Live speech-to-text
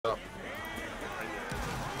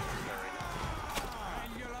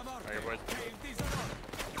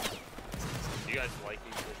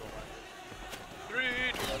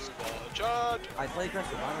I play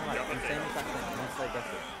aggressive, I don't like the same exact thing, I want to play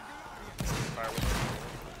aggressive.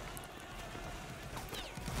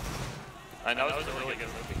 I know it's a really good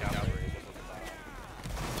movie cavalry.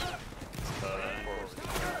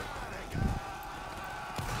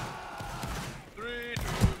 Three,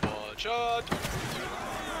 two, one, shot!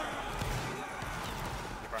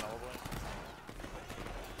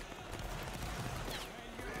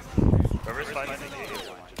 Whoever's fighting the Jaeger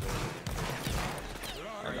line.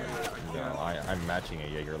 No, I'm matching a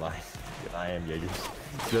Jaeger line. I am Jaeger's.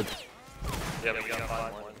 Good. Yeah, but we got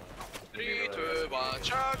 5 more. 3, 2, 1,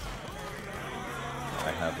 shot!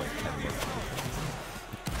 I have like 10 minutes.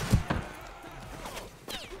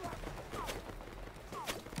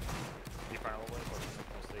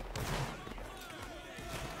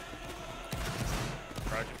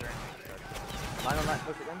 Line on that,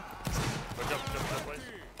 push it then. Push up, please.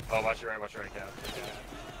 Oh, watch your right, Cap.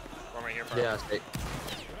 One right here, fire. Yeah, stay.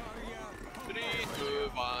 3, 2,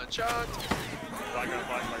 1, shot! Flag.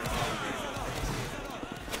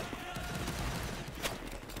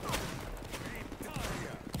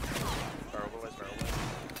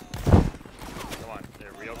 Come on,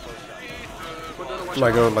 they're real close shot.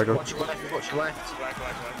 Lego. Watch your left.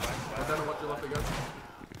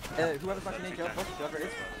 Whoever's back in AJ, push, whoever it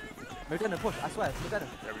is. Modena, push, I swear, Modena,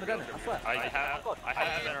 I swear. I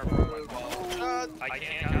have enter. I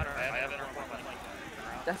can't counter, I have enter.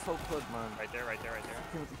 That's so good, man. Right there.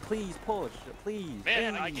 Please push, please.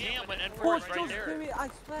 Man, I can't when N4 is right there. Push, just do it, I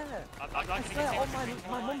swear. I swear, on my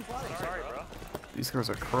mum's life. Sorry, bro. These guys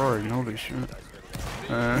are crying, holy shit.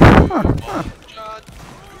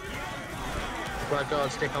 Right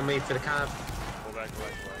guard, stick on me for the cab. Go back.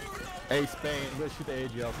 Hey Spain, let's shoot the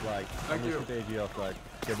AGL flag. Thank you. Shoot the AGL flag.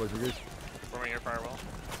 Okay, boys, we're good. From your firewall.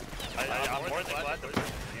 I'm more than glad that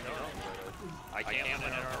I can't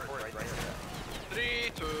win N4 right there.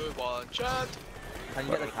 3, 2, 1, shot! Can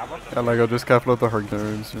you get the cab up? Yeah, Lego, just careful of the hard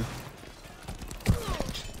turns. Yeah.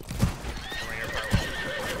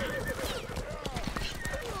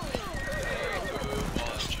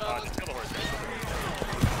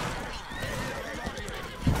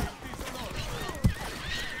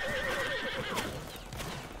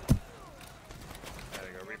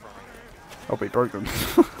 Oh, we broke them.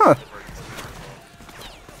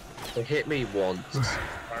 They hit me once.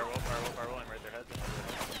 Firewall, and right their heads.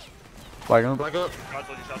 Flag on. Flag up.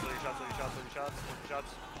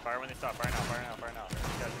 Shots. Fire when they stop. Fire now.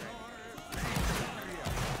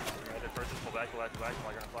 Right, first is pull back. Flag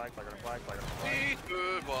on flag. 3,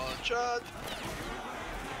 2, 1, shot!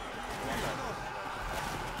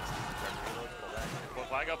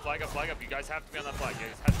 Flag up. You guys have to be on that flag.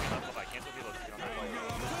 Cancel reloads to get on that flag.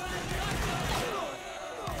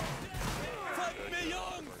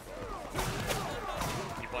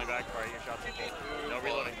 Keep pulling back. Fire your shots. No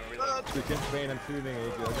reloading. Shoot Spain, I'm shooting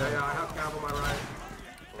AGL. Yeah, I have cab on my right.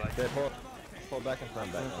 Okay, pull back and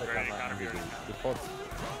stand back. Just pull.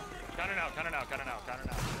 Counter now.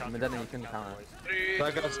 Modena, you can counter.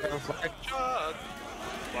 Flag up, stay on flag. Shot!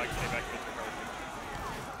 Flag, stay back.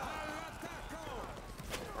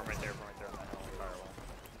 From right there on that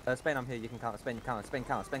firewall. Spain, I'm here, you can counter. Spain, counter.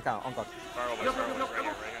 On God. Firewall, right here.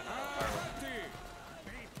 Firewall.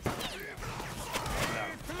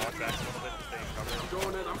 Walk back a little bit to stay in cover.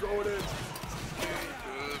 I'm going in. 3,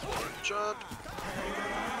 2, 1, shot!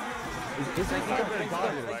 Go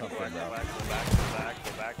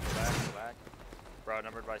back. Bro,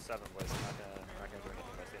 numbered by 7, boys. I'm not gonna do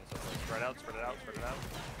anything by staying so close. Spread it out.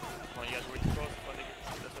 Come on, you guys, we're too close.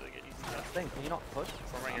 That's why they get easy shots. Spain, can you not push?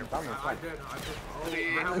 From right here. I did.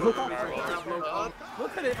 Look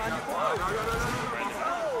at it, man.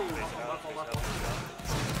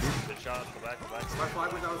 Good shots, go back. My flag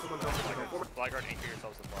went down, someone jumped. Flag guard, anchor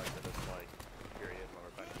yourselves in flag for this, like, period while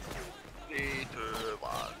we're fighting. 3, 2,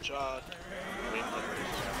 1, shot.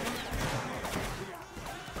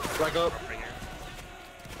 Flag up. Right here.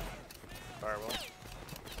 Firewall.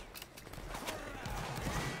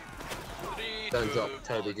 Don't drop,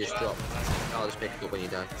 Toby, just drop. I'll just pick it up when you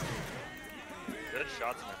die. Good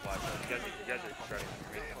shots in their flash. You guys are shredding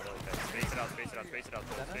really fast. Space it out.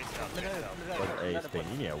 Hey Spain,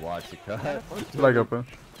 you need to watch the cut. Flag open.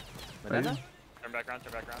 Modena? Turn back around.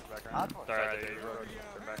 Sorry, turn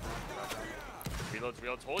back.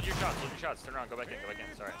 Reloads. Hold your shots. Turn around, go back in.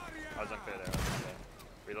 Sorry. I was unfair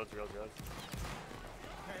there. Reloads.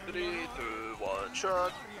 3, 2, 1,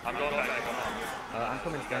 shot. I'm going back. I'm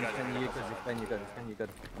coming, Spain, you're good.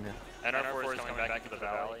 I'm here. And our 4 is coming back to the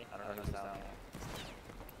valley. I don't know who's down.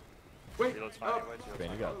 Wait, Reloads fine.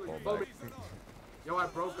 Spain, you got pull back. Yo, I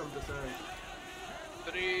broke them just saying.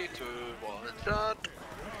 3, 2, 1, shot.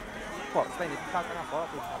 What? Spain, if you can't get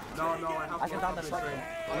enough, please. No, I have I can down them straight.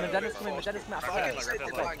 Modena's coming, Modena's coming. I saw Alright,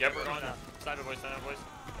 it. yep, we're going now. Sniper boys, sniper boys.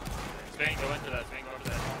 Spain, go into that, Spain, go into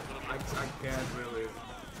that. I can't really.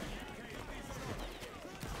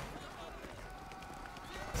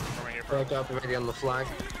 From right here, Broke up already on the flag.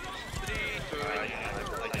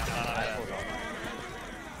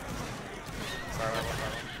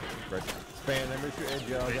 Right. Span, let me shoot edge,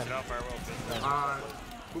 y'all. Face it out, firewall, face it out.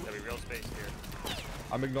 Gotta be real space here.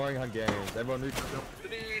 I'm ignoring Hungarians. Everyone reach.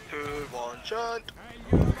 3, 2, 1, shot. If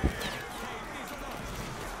you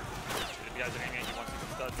guys are aiming at you, once you can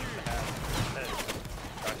start things to have head.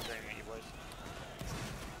 Guys are aiming at you, boys.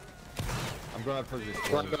 I'm going up towards this.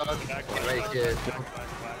 Flag Flag. up. Back, Ready to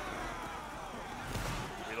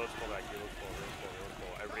Reloads full back. Reloads full, reloads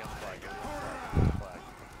full. Everybody on the flag,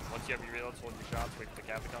 Once you have your reloads, hold your shots, wait for the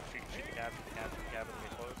cap to come, shoot the cap, and then get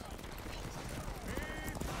close.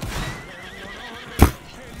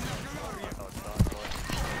 That's how it's done, boys.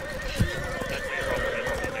 That's what you're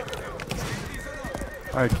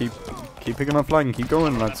all Alright, keep picking up flag and keep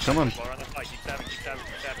going, lads. Come on. Keep stabbing.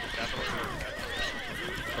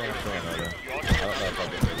 I don't know if I'll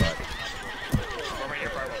get through that. From right here,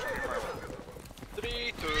 firewall.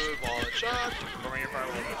 3, 2, 1, shot. From right here,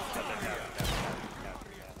 firewall.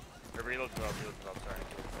 Reload 12, sorry.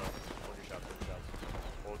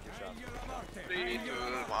 Hold your shots. 3, 2,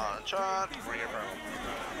 1, shot. From right here, firewall.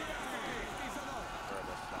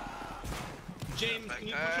 James, can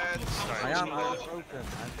you push up? Sorry. I am broken.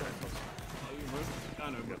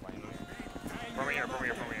 From right here.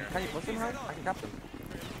 Can you push him, right? I can cap them.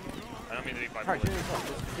 I don't mean to be by Alright, bullet. here you go.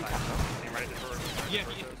 Just keep capping them. Aim right at the door. Yeah.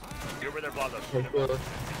 Get over there, blob up.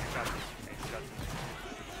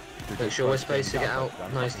 Make sure we're spacing it out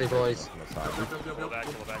nicely, boys. On the side. Pull back.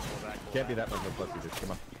 Can't be that much of a pussy, just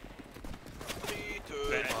come on. 3, 2, 1,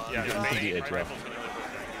 Yeah, You can be it, my Joe. rifle's gonna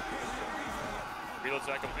reloads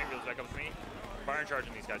back up with me. Fire and charge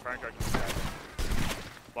on these guys.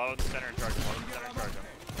 Blob up the center and charge them.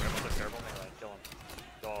 Rifles look terrible, kill him.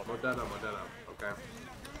 Kill all of them. Modena. Okay.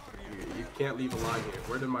 You can't leave a line here.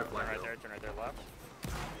 Where did my flag Turn go? right there, left.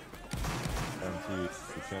 And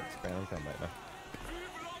you can't span and come right now.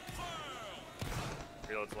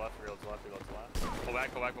 Reloads left. Pull back.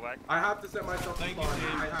 I have to set myself to spawn. I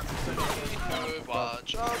have to set myself 3, 2, 1,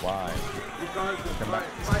 shot. Why? because my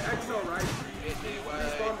XO, right? He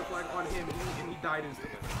spawned the flag on him and he died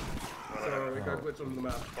instantly. So it got glitched on the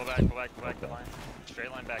map. Pull back the line.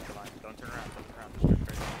 Straight line back the line. Don't turn around. Just go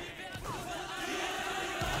straight line.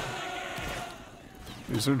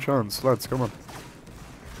 Use your chance, lads. Come on.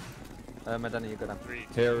 Modena, you go down. 3,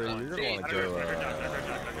 2, Harry, 1. you're gonna want to go.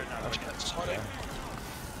 Sorry.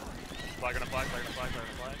 Flag on a flag.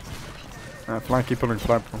 Flag, keep pulling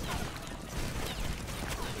flag. The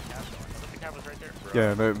cap was right there.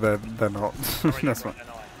 Yeah, they're not. That's not.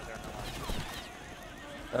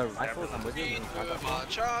 Rifles, I'm with you. 3, 2, 1,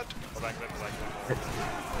 shot. Go back.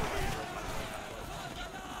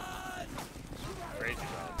 Crazy job.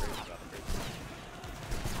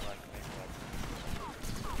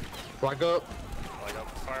 Flag up.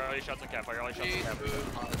 Fire all your shots on cap. 3, 2, 1,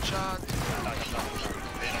 shot.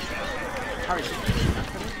 Harry,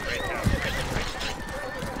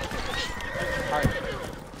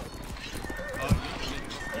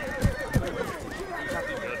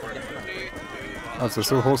 As I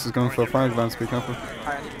saw horses going for a flag, lads. Be careful.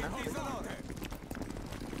 Harry, I need to know.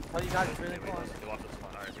 Tell you guys, it's really close.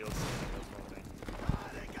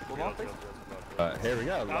 One more, please. Here we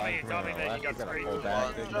go. Line Tommy, coming on our left. you got We're gonna three. pull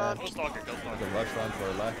back. Big man. Go stalker. We can rush on to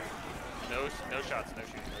our left. No shots, no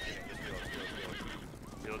shooting. Just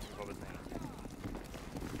reloads above his name.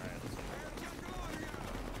 Alright, let's see.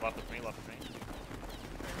 Left with me.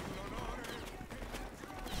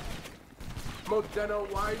 Modena,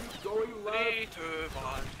 why are you going 3, left? 2,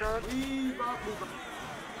 1, shot. Leave up.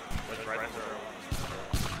 Let's right there.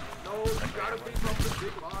 No, you gotta leave up the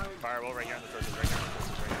big line. Firewall right here on the surface.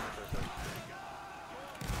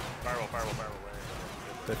 Firewall.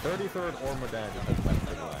 The 33rd or Modena has left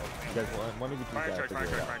the line. You guys, one of you two Fire guys charge.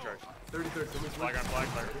 figure it out. 33rd, can we switch? Flag on flag.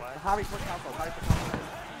 Harry, push out.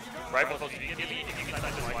 Rifle close. If you can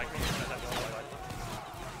snipe this flag.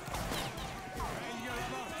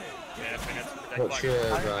 Yeah, minutes. What's your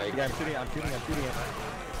right? Yeah, I'm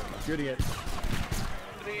shooting it. 3,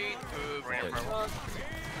 2, 1, shot.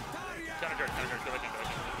 Counter charge. Go back into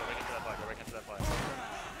that flag.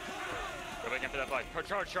 Go back into that flag.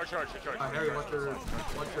 Charge. Harry, watch your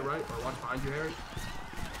right, or watch behind you, Harry.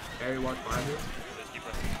 Harry, watch behind you. Just keep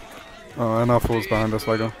running. Oh, and our fool's behind us,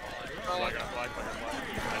 Lego. Flag on flag.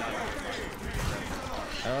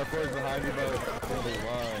 Our four's behind you both. Holy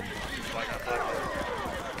line. Flag on flag.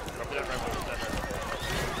 Go for that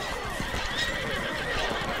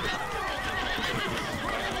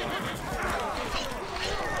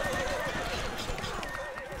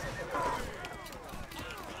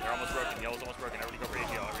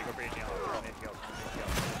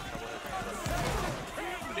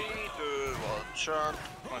chant.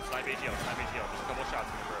 Come on, snipe AGL, snipe AGL. There's a couple shots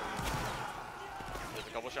in the bird. There's a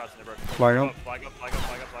couple shots in the bird. Flag up. Flag up, flag up,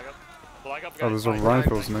 flag up, flag up. Flag up, guys. Oh, there's all flag,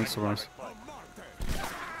 rifles flag, next to flag, us. flag, flag.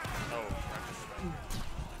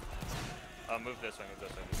 Oh, move this way, move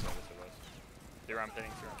this way, this way, this way, boys. They're round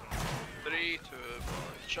pinning, they're round pinning. 3, 2, 1,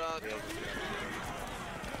 chant.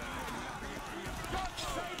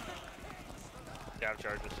 Gap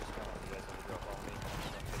charges, just come on, you guys have to go follow me.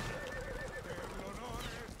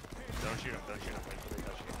 Don't shoot him, wait till they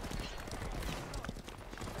touch you.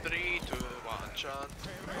 3, 2, 1, chant.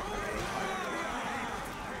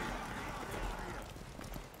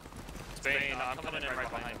 Spain, I'm coming in right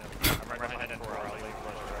behind them. I'm right behind them for our league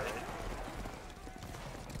rush, right?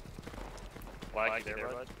 Flag you there,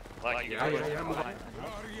 bud? Flag you there, bud? Yeah, move on.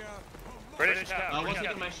 British cap, I was British taking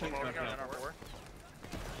cap. my shank What back are we out. on our war?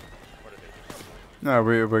 What is it? No,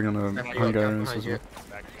 we're gonna Hungarians behind as you. well.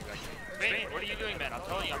 Back to me, back to me. Spain, what are you doing, man? I'm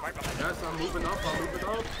telling you, I'm right behind you. Yes, I'm moving up.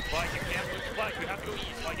 Flag, you can't move. Flag, you have to go east.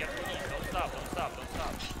 Flag, you have to go east. Don't stop, don't stop, don't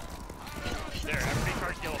stop. There, everybody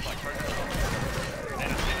charge yellow flag, charge yellow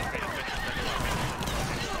flag.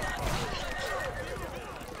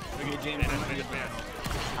 Okay, James, I'm gonna get back.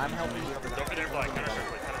 I'm helping you over Don't be there, flag. Counter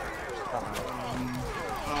circle,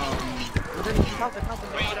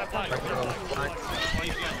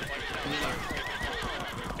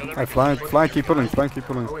 Hey, flag, keep pulling, flag, keep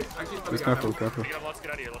pulling. Oh, wait, actually, Just careful, careful. Let's get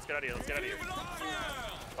out of here, let's get out of here, let's get out of here.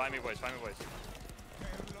 Find me, boys, find me, boys.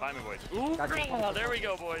 Find me, boys. Ooh, there we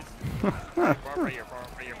go, boys. Farm right here, farm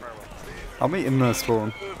right here, far away. I'll meet in the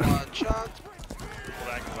spawn. 2, 1, chant. Go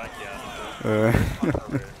back, yeah. Uh,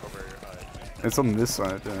 Over, it's on this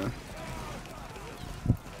side, yeah.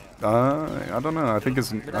 I don't know. I think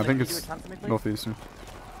it's northeastern.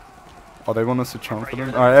 Oh, they want us to chant for them.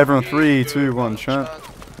 All right, everyone, 3, 2, 1, chant.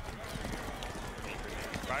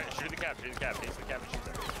 Right, shoot the cap, face the cap, and shoot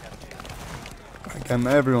them. Again,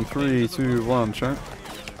 everyone, 3, 2, 1, chant.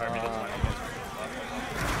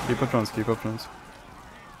 Keep up chance, keep up chance.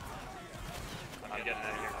 I'm getting out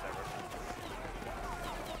of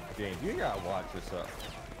here. James, you gotta watch this up.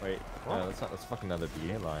 Wait, no, that's fucking another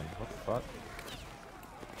BA line. What the fuck?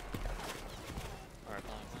 Alright,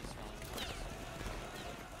 fine.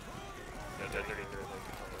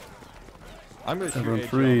 I'm gonna shoot Everyone, AGL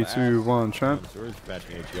 3, in the 2, ass. 1, chant. So we're just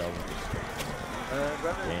bashing AGL with this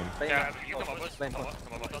game. Yeah, you come up, let's come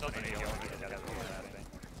up, don't touch any yellow.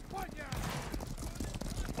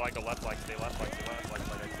 Flag the left, flag, stay left, flag, stay left, flag,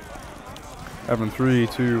 stay left. Everyone, 3,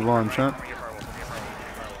 2, 1, chant. From your firewall, from your firewall,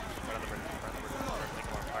 right on the bridge,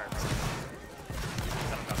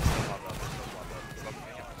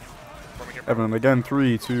 fire. Everyone, again,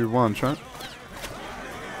 3, 2, 1, chant. Shoot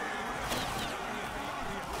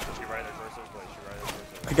right there, versus, shoot right there,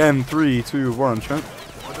 versus. Again, 3, 2, 1, chant.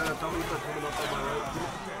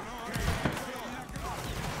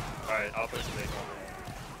 Alright, I'll push the big one.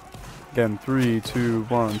 Again, 3, 2,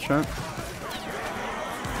 1, chant.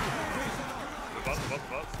 Move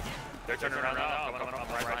up. They're turning around now. I'm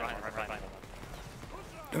right behind.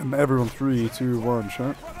 And everyone, 3, 2, 1,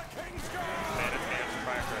 chant.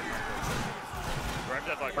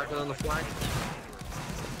 Back on the flag.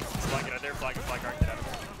 Flag it out there, flag guard, get out of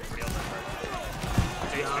there. Everybody else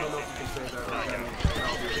is I don't know if you can say that.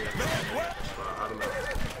 I don't know.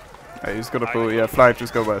 Hey, he's got a pull. Yeah, flag,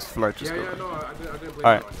 just go west. Flag, just go Yeah, west. no, I didn't blame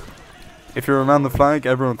Alright. you on that. If you're around the flag,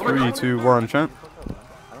 everyone, 3, 2, 1, chant. Oh,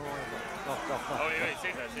 wait,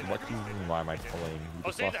 save that. What do you mean, why am I pulling? You Oh,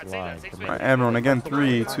 just save lost that, the save line. that, save Come that. on. Alright, everyone, again,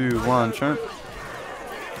 3, 2, 1, chant.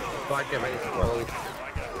 Flag, get ready to roll.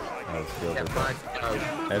 Oh, it's still Get good. flag, go.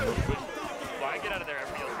 Every- Flag, get out of there,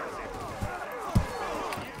 everybody else is safe.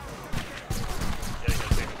 Yeah, you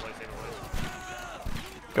gotta save the place,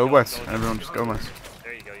 Go west. Everyone, just go west.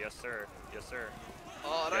 There you go, yes sir. Yes sir.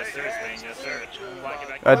 Alright. Yes sir, Spain, yes sir. Flag,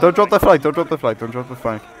 get back. Don't drop the flag. Don't drop the flag. Don't drop the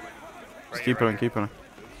flag. Just keep pulling. Keep pulling.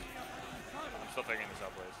 I'm still figuring this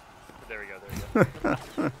out, boys. There we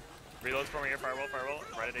go, Reloads for me here, firewall,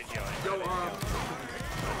 right at AGL. Yo,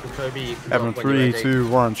 Kobe, you can Everyone, drop when you're 3, ready. 2,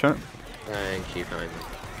 1, chant. Thank you kindly.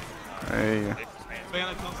 Hey. Stay on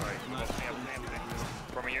the top.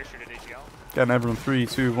 For me here, shoot at AGL. Again, everyone, 3,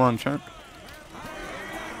 2, 1, chant.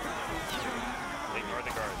 Ignore the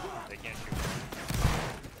guard. They can't shoot.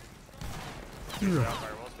 Stay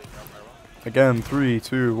firewall. Again, 3,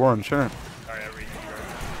 2, 1, chant. Alright, every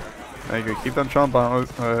There you go. Keep that chant bar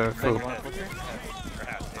full. I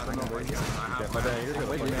don't know where you are. Yeah, my bad, you're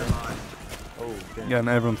good. Oh, damn. Again,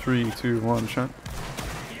 everyone, 3, 2, 1, chant.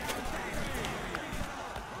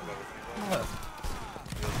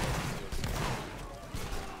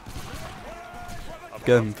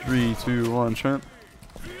 Again, 3, 2, 1, chant.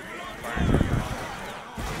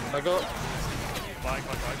 I got.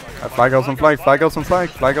 Flag outs on flag, flag outs on flag,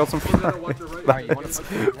 flag outs on flag. Alright, you want to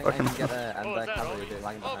push and get and cavalry do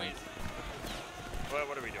lagging behind. What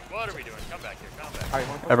are we doing? What are we doing? Come back here. Come back. Alright, you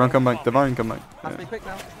want to push? Everyone come back, Divine come back. Has to be quick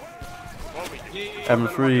now. What are we doing?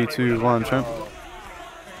 Everyone 3, 2, 1, champ.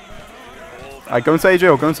 Alright, go into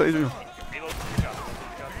AJL, go into AJL. Reload for your shot.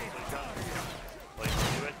 Like,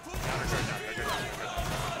 do it. Counter charge down.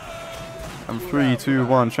 I'm 3, 2,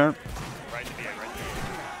 1, champ. Right to the end. Right to the end.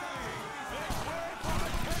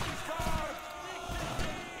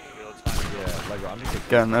 Reload's fine. Yeah, like, I need to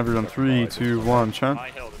Getting everyone 3, 2, 1, champ. I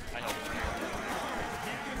held it.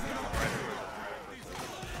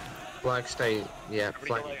 Flag stay, yeah,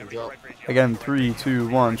 flag can drop. Again, 3, 2,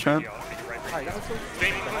 1, champ. Alright, that was so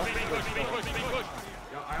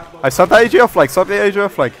I sub the AJL flag, sub the AJL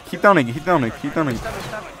flag. Keep downing, keep downing, keep downing.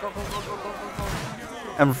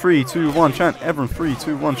 Everyone 3, 2, 1, champ. Everyone 3,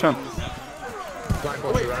 2, 1, champ. Flag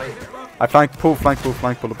watch right. I flank pull a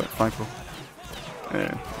bit, flank pull.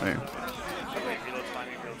 Yeah, yeah.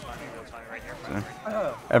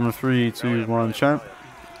 Everyone 3, 2, 1, champ.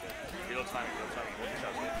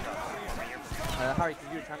 Harry,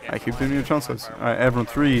 can you do a I keep doing your chances. Alright, everyone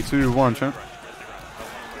 3, 2, 1, champ.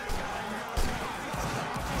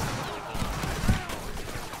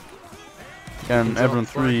 Again, everyone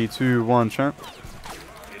 3, 2, 1, champ.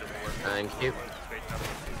 Thank you.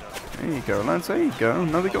 There you go, lads, there you go.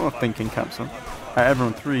 Now they got a thinking caps on. Alright,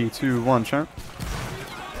 everyone 3, 2, 1, champ.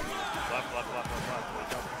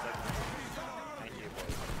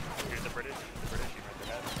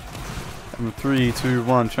 Everyone 3, 2,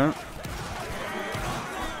 1, champ.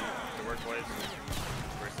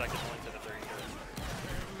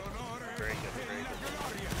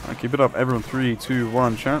 Keep it up, everyone 3, 2,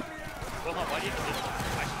 1, champ.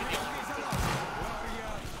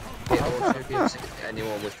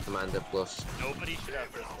 Anyone with Commander Plus.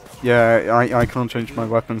 Yeah, I can't change my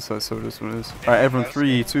weapons, so it is what it is. Alright, everyone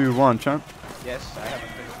 3, 2, 1, champ. Yes, I haven't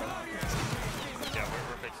finished that. Yeah,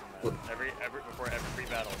 we're fixing that. Before every free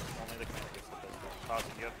battle, only the commander gets the pistol.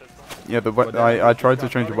 Tossing you a pistol? Yeah, I tried to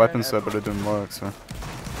change the weapon set, but it didn't work, so.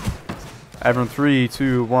 Everyone 3,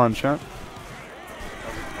 2, 1, champ.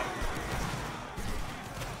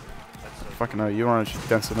 Fucking hell, you are actually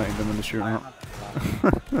decimating them in the shootout.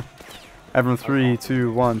 Everyone 3,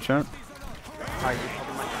 2, 1, champ.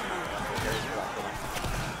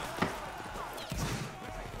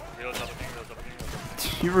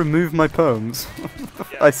 You removed my poems.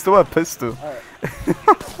 I still have pistol.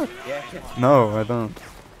 No, I don't.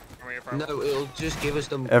 No, it'll just give us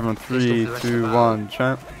them. Everyone 3, 2, 1,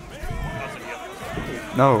 champ.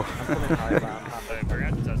 No.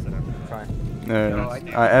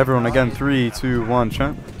 Everyone again, 3, 2, 1,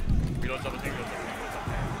 champ.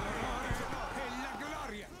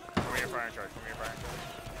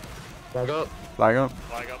 Flag up. Flag up.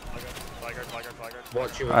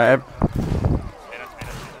 Watch your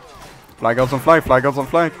flag outs on flag, flag outs on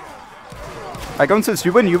flag. I go insist,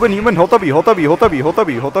 you win, hold W, hold W, hold W, hold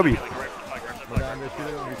W, hold W.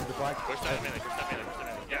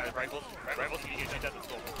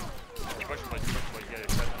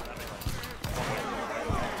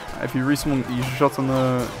 If you respawn, you should shot on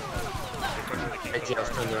the... I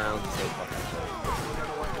just turned around.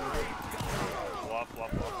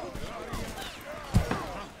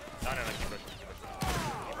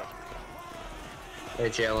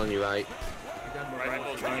 AJL on your right.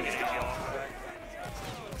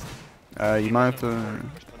 You might have to...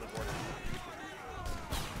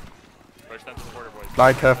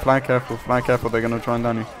 Flag careful, they're gonna try and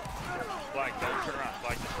down you.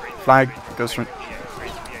 Flag, go straight.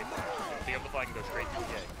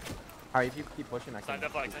 Alright, if you keep pushing, I can...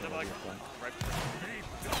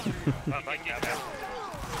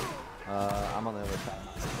 I'm on the other side.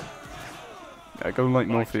 Yeah, go like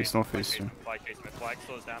northeast. Yeah.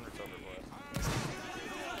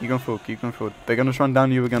 Keep going forward. They're gonna try and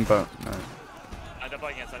down you again, but... No.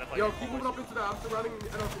 Yo, keep moving up into the after running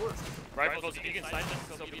and off work.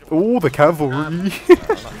 Oh, the cavalry!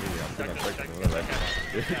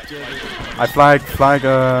 I flag,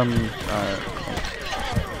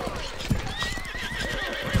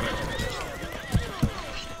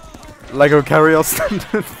 Lego carrier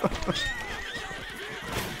standard.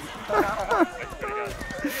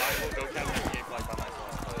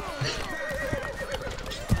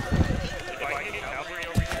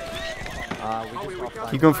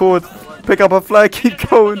 Keep going forward. Pick up a flag. Keep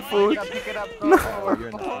going forward. No.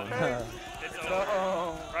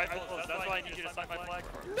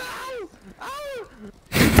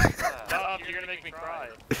 Stop! You're gonna make me cry.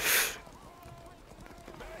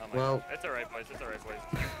 Well, it's alright, boys.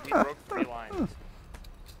 We broke 3 lines.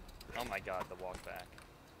 Oh my god, the walk back.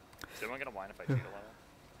 Is anyone gonna whine if I cheat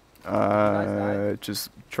a level? Just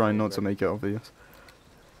try not to make it obvious.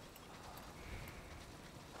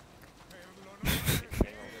 I'm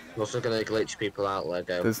also gonna glitch people out,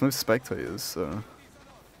 Lego. There's no spectators, so.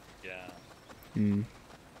 Yeah. Hmm.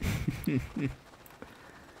 No,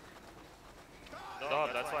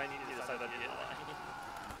 that's why I needed you to decide that.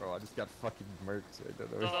 Bro, I just got fucking murked. I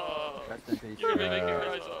don't know.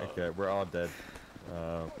 Okay, we're all dead.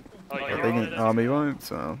 I think an army wiped,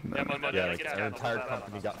 so. No. Yeah, like our entire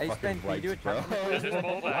company got Hey, fucking Spen, can you do wiped, it?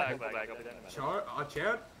 bro.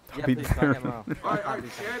 Chad? Yeah, Be please, there. try him out. Alright,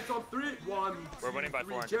 Chad's on 3, 1. We're winning by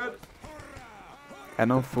 400. Chad.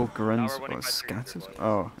 NL for Grens winning by was 300, scattered. boys.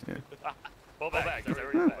 Oh, yeah. Pull back, go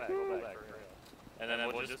back, go back, for real. And then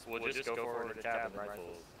we'll just go forward with cabin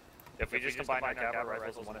rifles. If we just combine our cabin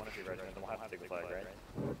rifles and one infantry regiment, then we'll have to take the flag,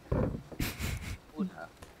 right?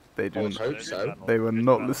 They I didn't. hope so. They were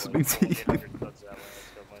not listening to you.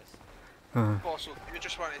 Also, you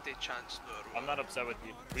just wanted a chance to. I'm not upset with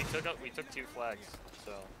you. We took 2 flags,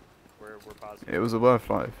 so we're positive. It was a worth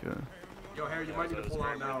 5, yeah. Yo, Harry, you might need to pull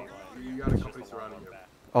out now. You got a company surrounding you.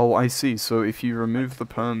 Oh, I see. So if you remove the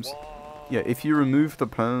perms, yeah, if you remove the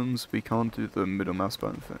perms, we can't do the middle mouse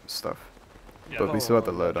button stuff. But we still have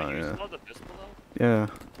the loadout, yeah. Yeah.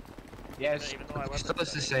 Yes. It still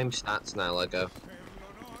has the same stats now, Lego.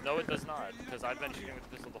 No, it does not, because I've been shooting with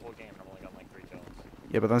the pistol the whole game and I've only got like 3 kills.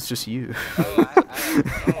 Yeah, but that's just you.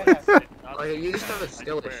 Like, you just have a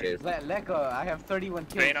skill issue. Lego, I have 31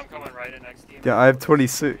 kills. Bane, I'm coming right in next team. Yeah, I have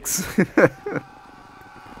 26.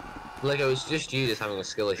 Lego, it's just you just having a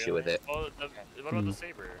skill issue with it. Oh, what about the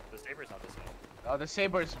saber? The saber's not the same. Oh, the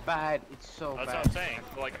saber's bad. It's so That's bad. what I'm saying.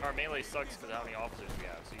 Like, our melee sucks because of how many officers we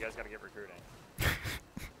have, so you guys gotta get recruiting.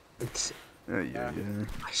 It's Yeah.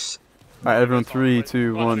 nice. Alright, everyone, 3,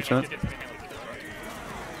 2, 1, chat. Right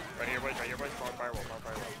here, boys, form firewall.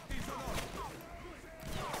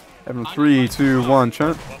 Everyone, 3, 2, 1,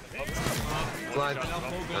 chat. Flag.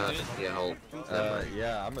 Yeah, hold.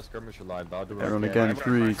 Yeah, I'm a skirmisher line, but I'll do it. Everyone again,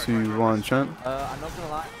 3, 2, 1, chat. I'm not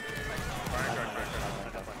gonna lie.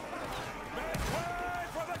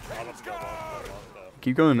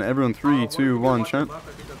 Keep going, everyone, 3, 2, 1, chat.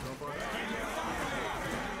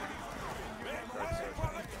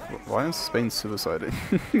 Why is Spain suiciding?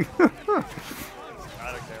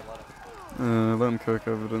 Let him cook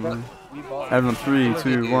over to them. Everyone, 3,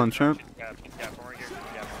 2, 1, chat.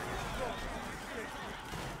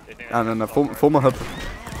 And then form a hub.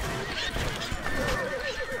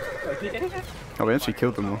 Oh, we actually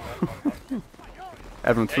killed them all.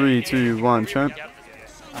 Everyone, 3, 2, 1, chat.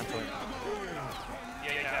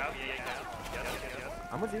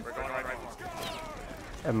 I'm with you.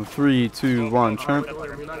 Everyone, 3, 2, 1, chat.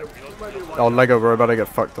 Oh, Lego, we're about to get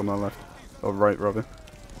fucked on our left. Or right, Robbie.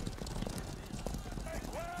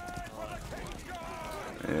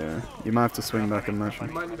 Yeah, you might have to swing back and mash him.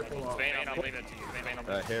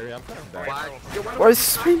 Harry, I'm coming back. What is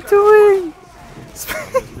Spain doing?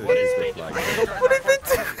 What is What did they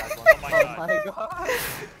do? Oh my god.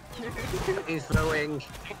 He's throwing.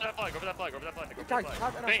 Over that flag.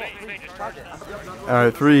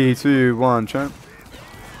 Alright, 3, 2, 1, chat.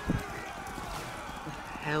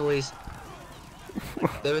 Hell is.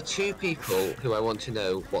 There are 2 people who I want to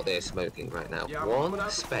know what they're smoking right now. One,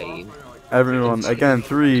 Spain. Everyone, again,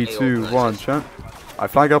 3, 2, 1, chat. I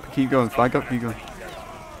flag up and keep going, flag up, keep going.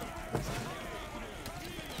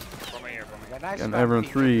 Again, everyone,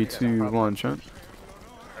 3, 2, 1, chat.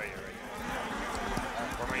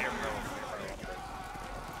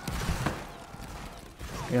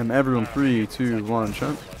 Again, everyone, 3, 2, 1,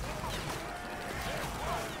 chat.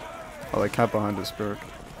 Oh, they cap behind us, Burke.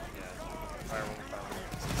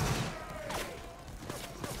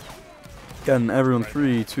 Again, everyone,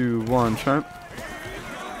 3, 2, 1, chat.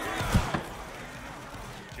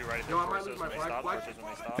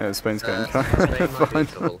 Yeah, Spain's getting behind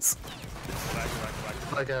us.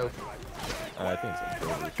 I go. I think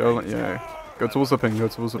it's Go, yeah. Go towards the ping, go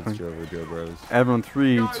towards the ping. Joe bros. Everyone,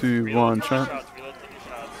 3, 2, 1, chat.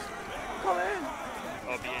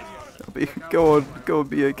 Go on,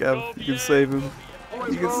 BA Cav. You can save him.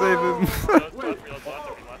 You can save him.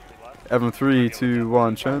 Everyone, 3, 2,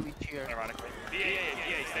 1, chat.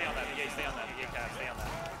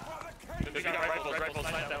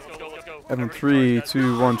 Everyone, 3,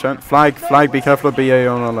 2, 1, chat. Flag, be careful of BA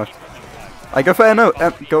on our left. I go for NO,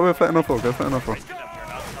 go for NO4, go for NO4.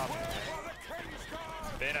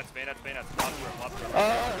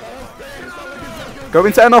 Go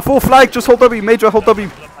into NO4, flag, just hold W, major, hold W.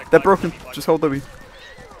 They're broken, just hold W.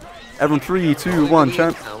 Everyone, 3, 2, 1,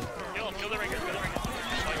 chat.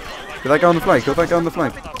 Kill that guy on the flag, kill that guy on the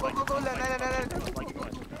flag.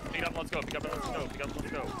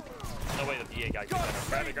 no way the PA guy can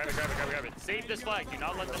grab it. Grab it. Save this flag. Do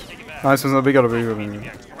not let them take it back. Nice, we got it.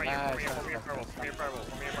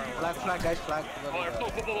 Flag, Guys, flag.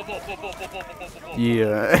 pull.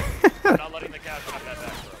 Yeah. Not letting the cash have that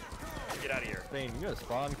back, bro. Get out of here. Thane, you gonna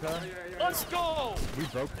spawn, cuz? Let's go! We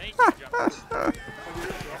broke. Thank you, John.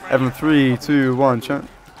 Evan, 3, 2, 1, chat. You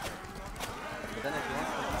gotta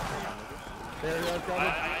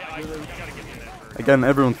get me in there for... Again,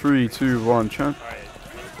 everyone, 3, 2, 1, chat. Alright,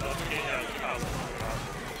 let's get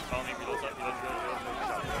follow me, reload.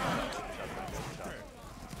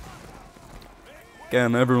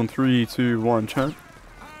 Again, everyone, 3, 2, 1, chat.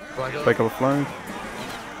 Pick up a flag.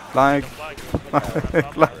 Flag.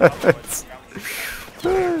 Flags.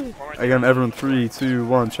 Again, everyone, 3, 2,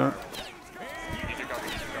 1, chat.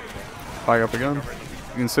 Flag up again. You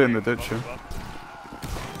can sit in the ditch here.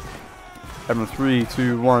 Everyone, 3,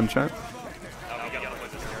 2, 1, chat.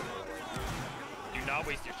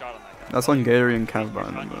 That's Hungarian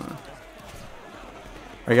Cavban.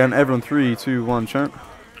 Again, everyone, 3, 2, 1, chat.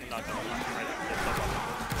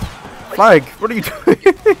 Flag! What are you doing?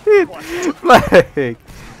 Flag!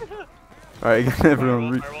 Alright, again,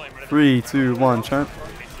 everyone, 3, 2, 1, chat.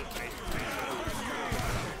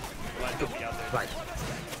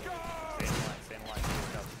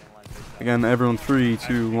 Again, everyone, 3,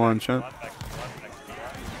 2, 1, chat.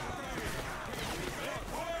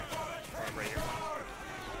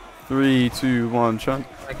 3, 2, 1, chat.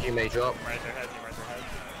 Thank you, Major. Right their heads.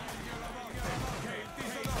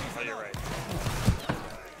 Oh, you're right.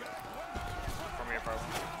 From here, bro.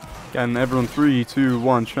 Again, everyone, 3, 2,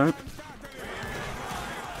 1, chat.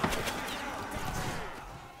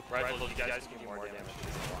 Right, you guys can do more damage.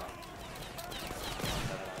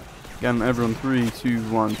 Again, everyone, 3, 2,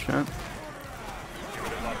 1, chat.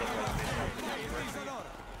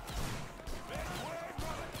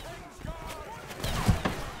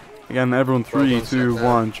 Again, everyone, 3, 2,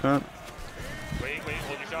 1, chat. Wait,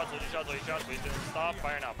 hold your shots. Wait, stop,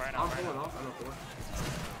 fire now. I'm pulling off, I don't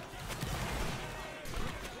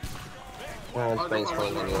Oh, Spain's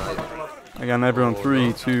pulling on you, right? Again, everyone,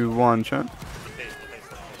 3, 2, 1, chat.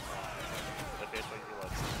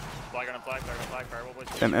 Flag on flag, fireball boys.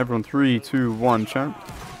 Again, everyone, 3, 2, 1, chat.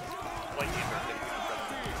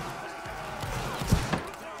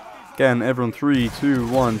 Again, everyone, 3, 2,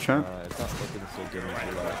 1, chat. It's not looking so good as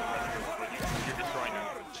you like. You're destroying them.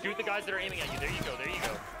 Shoot the guys that are aiming at you. There you go.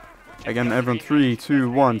 Again, everyone, 3, 2,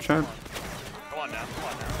 1, chat. Come on now.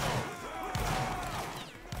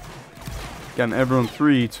 Again, everyone,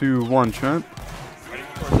 3, 2, 1, chat.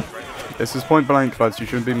 This is point blank, lads. You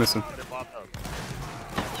shouldn't be missing.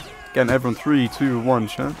 Again, everyone, 3, 2, 1,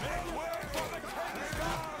 chat.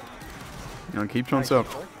 Keep trying to up.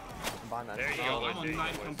 There you go.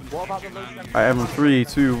 What about the low? Alright, everyone, 3,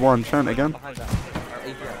 2, 1, chant again.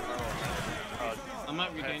 I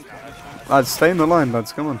might regain position. Lads, stay in the line,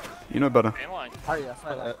 lads. Come on. You know better.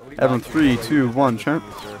 Everyone, 3, 2, 1, chant. I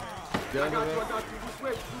got you.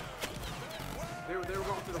 Switch. They were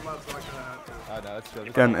going to the left, so I kind of had to. know, it's good.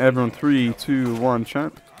 Again, everyone, 3, 2, 1,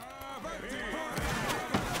 chant.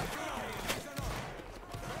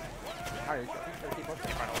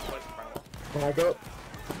 Flag up.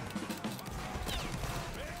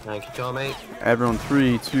 Thank you, Tommy. Everyone,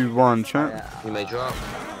 3, 2, 1, chant. You may drop.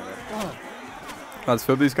 Lads,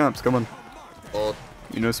 fill these gaps. Come on. Or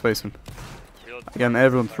You know spacing. Again,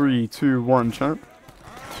 everyone, 3, 2, 1, chant.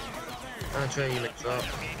 actually, you may drop.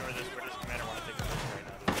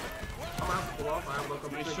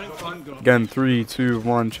 Again, 3, 2,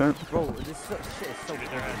 1, chant. Bro, this shit is so good.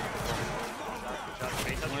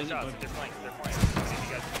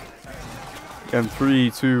 Again,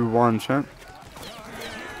 3, 2, 1, chant.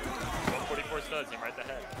 44 studs, him right the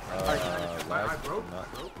head. I broke. I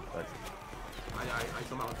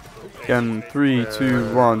somehow broke. Again, 3,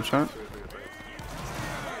 2, 1, chant.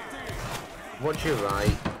 What's your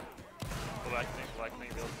right? Black me,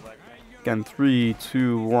 real black me. Again, 3,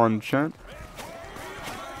 2, 1, chant.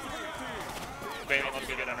 Bane, let's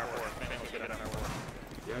get on our war.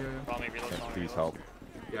 Yeah. Follow me, reload, follow me, Please reload. help.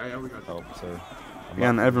 Yeah, we got Help, sir.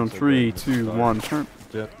 Again, everyone, 3, 2, 1, chant.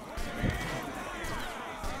 Jet.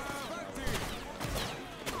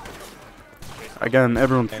 Again,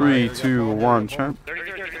 everyone, 3, 2, 1, chant.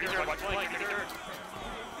 33rd, watch flank, 33rd.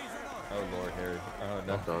 Oh lord, Harry. Oh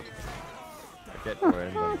no. Oh god. Get your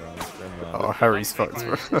end on Oh, Harry's fucked,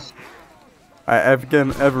 bro.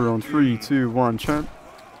 Again, everyone, 3, 2, 1, chant.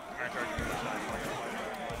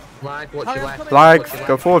 Flag, what's your left? Flag,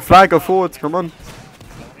 go forward, flag, go forward, come on.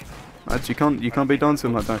 Lads, you can't be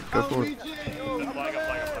dancing like that. Go forward.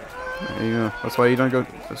 There you go. That's why you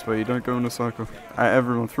don't go in a circle.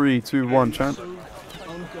 Everyone, 3, 2, 1, chant.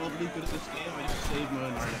 really good at this game. I just saved my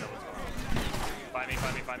own life. Find me. I'm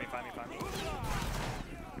trying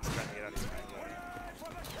to get out of here.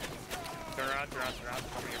 Turn around.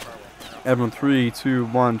 Come here far away. Everyone, 3, 2,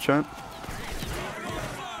 1, chat.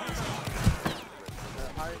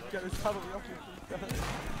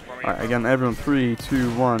 Alright, again, everyone, 3,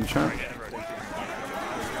 2, 1, chat.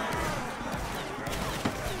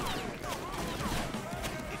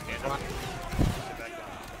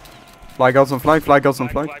 Flag outs on flag.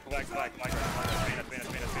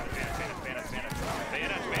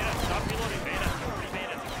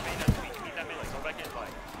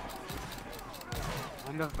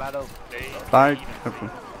 End of battle. Flag.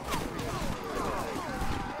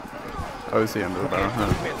 Oh, it's the end of the battle,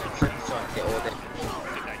 huh?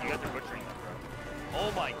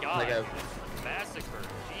 Oh my god. Massacre.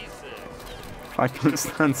 Jesus. Flag don't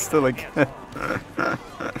stand still again.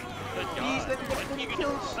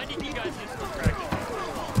 I need you guys to practice.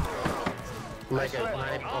 Lego,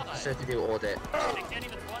 my officer to do audit. They can't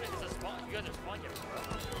even spawn it. It's a spawn. You guys are spawn campers,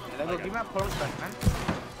 bro. Lego, give me my perms back, man.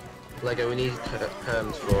 Lego, we need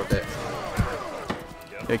perms for audit.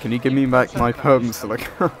 Yeah, can you give me back my perms? Like.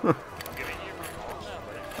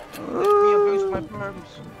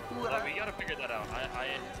 We gotta figure that out.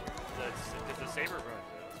 It's a saber run.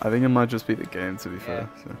 I think it might just be the game, to be fair.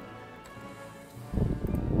 So.